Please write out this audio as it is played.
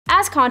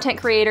As content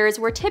creators,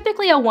 we're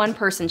typically a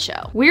one-person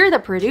show. We're the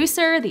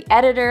producer, the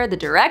editor, the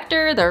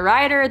director, the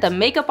writer, the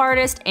makeup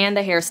artist, and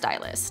the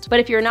hairstylist. But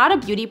if you're not a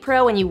beauty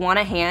pro and you want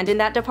a hand in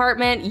that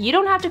department, you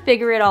don't have to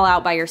figure it all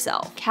out by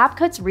yourself.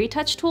 CapCut's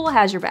Retouch tool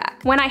has your back.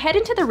 When I head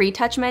into the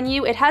Retouch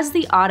menu, it has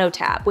the Auto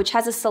tab, which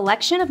has a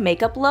selection of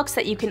makeup looks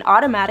that you can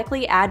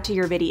automatically add to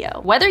your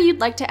video. Whether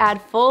you'd like to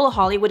add full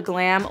Hollywood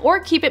glam or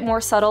keep it more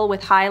subtle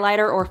with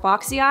highlighter or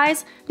foxy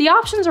eyes, the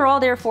options are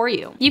all there for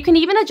you. You can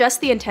even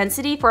adjust the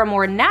intensity for a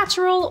more natural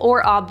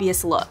or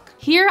obvious look.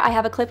 Here, I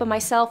have a clip of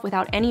myself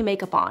without any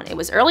makeup on. It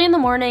was early in the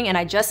morning and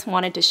I just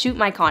wanted to shoot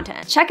my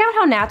content. Check out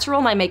how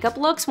natural my makeup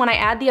looks when I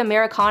add the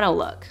Americano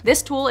look.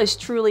 This tool is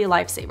truly a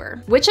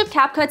lifesaver. Which of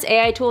CapCut's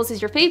AI tools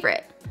is your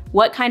favorite?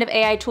 What kind of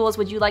AI tools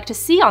would you like to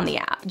see on the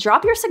app?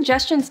 Drop your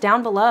suggestions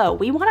down below.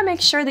 We want to make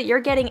sure that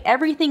you're getting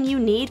everything you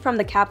need from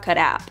the CapCut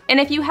app. And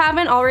if you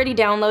haven't already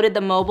downloaded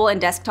the mobile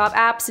and desktop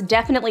apps,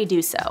 definitely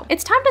do so.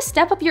 It's time to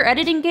step up your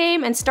editing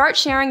game and start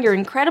sharing your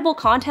incredible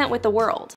content with the world.